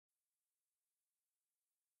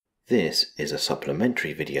This is a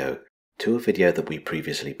supplementary video to a video that we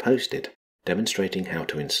previously posted demonstrating how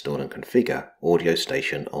to install and configure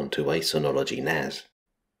AudioStation onto a Synology NAS.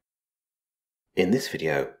 In this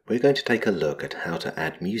video, we're going to take a look at how to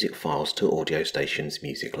add music files to AudioStation's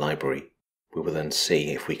music library. We will then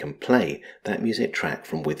see if we can play that music track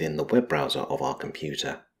from within the web browser of our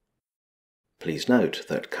computer. Please note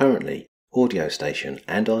that currently AudioStation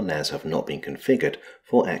and our NAS have not been configured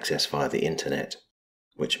for access via the internet,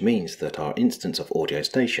 which means that our instance of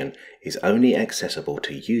AudioStation is only accessible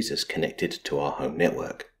to users connected to our home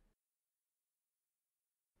network.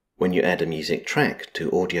 When you add a music track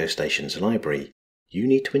to AudioStation's library, you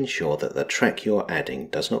need to ensure that the track you are adding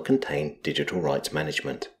does not contain digital rights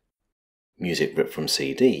management. Music ripped from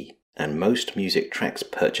CD and most music tracks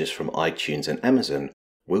purchased from iTunes and Amazon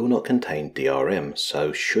will not contain DRM,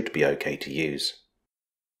 so should be okay to use.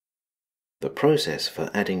 The process for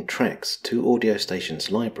adding tracks to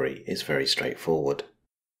AudioStation's library is very straightforward.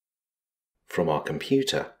 From our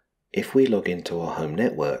computer, if we log into our home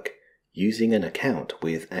network using an account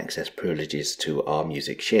with access privileges to our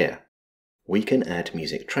music share, we can add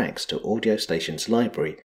music tracks to AudioStation's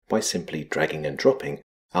library by simply dragging and dropping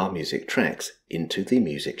our music tracks into the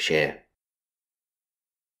music share.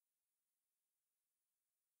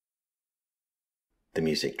 The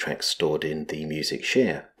music tracks stored in the music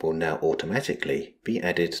share will now automatically be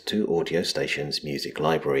added to AudioStation's music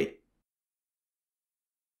library.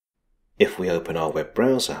 If we open our web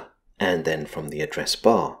browser and then from the address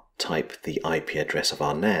bar type the IP address of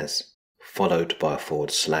our NAS, followed by a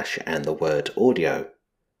 / and the word audio,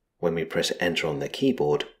 when we press enter on the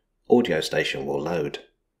keyboard, AudioStation will load.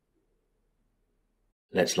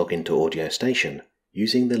 Let's log into AudioStation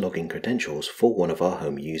using the login credentials for one of our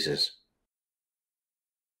home users.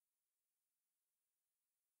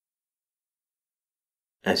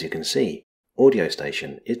 As you can see,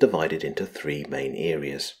 AudioStation is divided into three main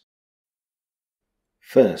areas.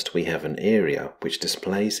 First, we have an area which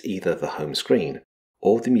displays either the home screen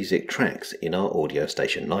or the music tracks in our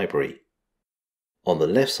AudioStation library. On the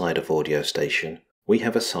left side of AudioStation, we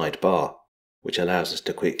have a sidebar, which allows us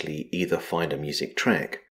to quickly either find a music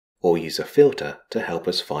track or use a filter to help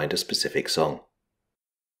us find a specific song.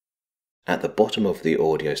 At the bottom of the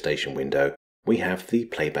AudioStation window, we have the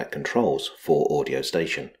Playback Controls for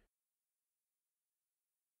AudioStation.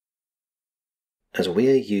 As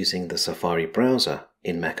we are using the Safari browser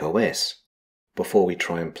in macOS, before we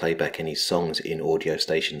try and play back any songs in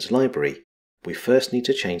AudioStation's library, we first need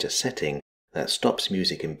to change a setting that stops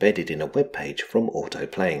music embedded in a web page from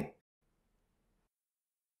auto-playing.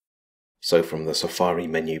 So from the Safari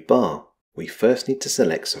menu bar, we first need to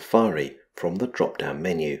select Safari from the drop-down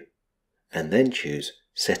menu, and then choose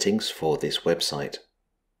Settings for this website.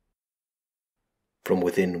 From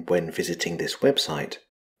within when visiting this website,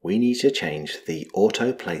 we need to change the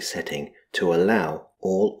autoplay setting to allow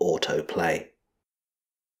all autoplay.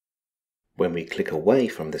 When we click away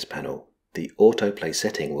from this panel, the autoplay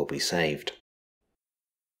setting will be saved.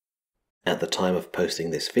 At the time of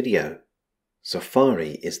posting this video,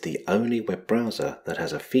 Safari is the only web browser that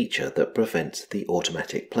has a feature that prevents the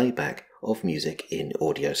automatic playback of music in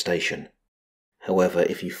AudioStation. However,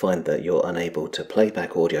 if you find that you're unable to play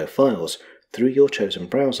back audio files through your chosen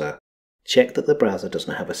browser, check that the browser does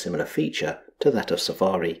not have a similar feature to that of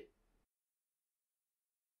Safari.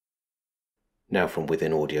 Now from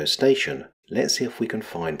within AudioStation, let's see if we can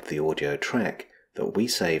find the audio track that we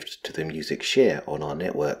saved to the music share on our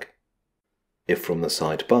network. If from the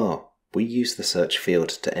sidebar, we use the search field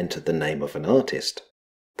to enter the name of an artist,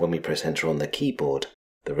 when we press enter on the keyboard,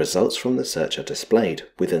 the results from the search are displayed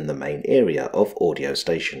within the main area of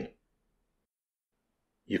AudioStation.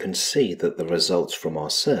 You can see that the results from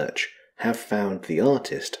our search have found the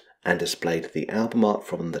artist and displayed the album art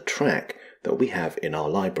from the track that we have in our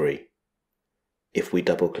library. If we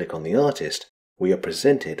double click on the artist, we are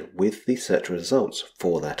presented with the search results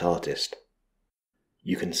for that artist.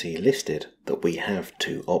 You can see listed that we have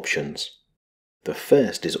two options. The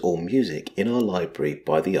first is all music in our library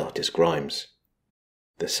by the artist Grimes.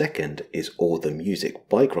 The second is all the music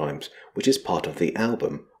by Grimes, which is part of the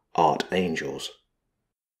album Art Angels.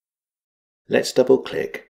 Let's double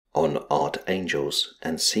click on Art Angels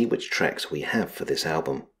and see which tracks we have for this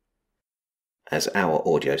album. As our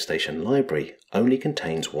AudioStation library only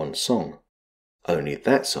contains one song, only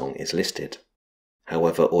that song is listed.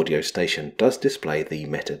 However, AudioStation does display the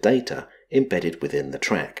metadata embedded within the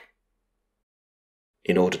track.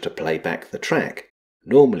 In order to play back the track,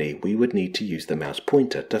 normally we would need to use the mouse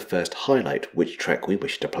pointer to first highlight which track we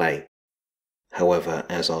wish to play. However,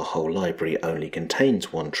 as our whole library only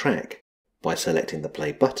contains one track, by selecting the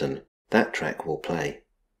play button, that track will play.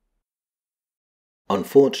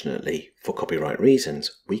 Unfortunately, for copyright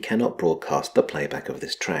reasons, we cannot broadcast the playback of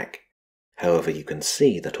this track. However, you can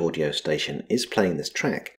see that Audio Station is playing this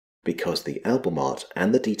track because the album art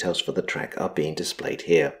and the details for the track are being displayed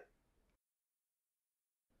here.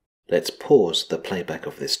 Let's pause the playback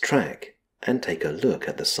of this track and take a look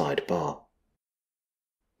at the sidebar.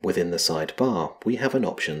 Within the sidebar, we have an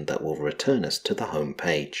option that will return us to the home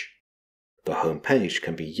page. The home page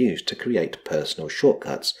can be used to create personal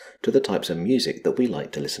shortcuts to the types of music that we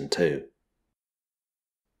like to listen to.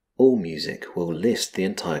 All music will list the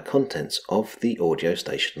entire contents of the Audio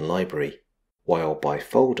Station library, while by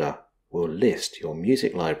folder will list your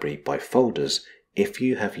music library by folders if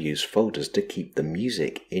you have used folders to keep the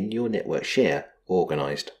music in your network share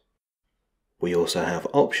organized. We also have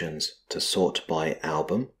options to sort by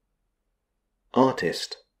album,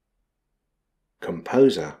 artist,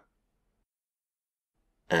 composer,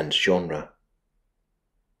 and genre.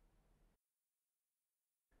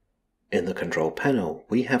 In the control panel,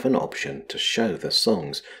 we have an option to show the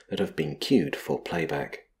songs that have been queued for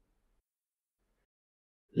playback.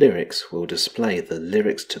 Lyrics will display the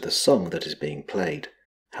lyrics to the song that is being played.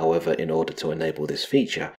 However, in order to enable this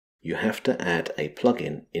feature, you have to add a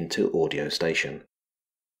plugin into Audio Station.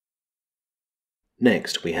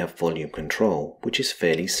 Next, we have volume control, which is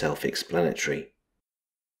fairly self-explanatory.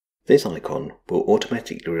 This icon will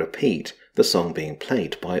automatically repeat the song being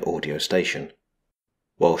played by Audio Station,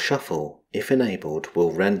 while shuffle, if enabled,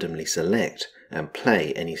 will randomly select and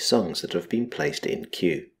play any songs that have been placed in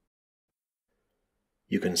queue.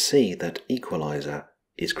 You can see that equalizer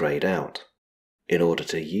is grayed out. In order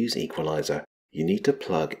to use equalizer, you need to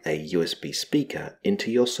plug a USB speaker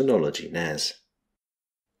into your Synology NAS.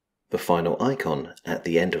 The final icon at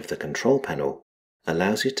the end of the control panel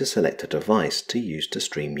allows you to select a device to use to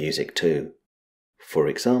stream music to. For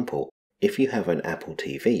example, if you have an Apple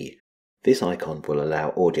TV, this icon will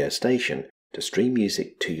allow Audio Station to stream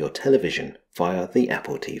music to your television via the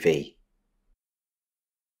Apple TV.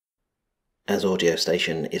 As Audio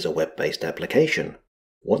Station is a web-based application,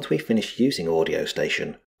 once we finish using Audio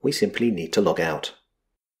Station, we simply need to log out.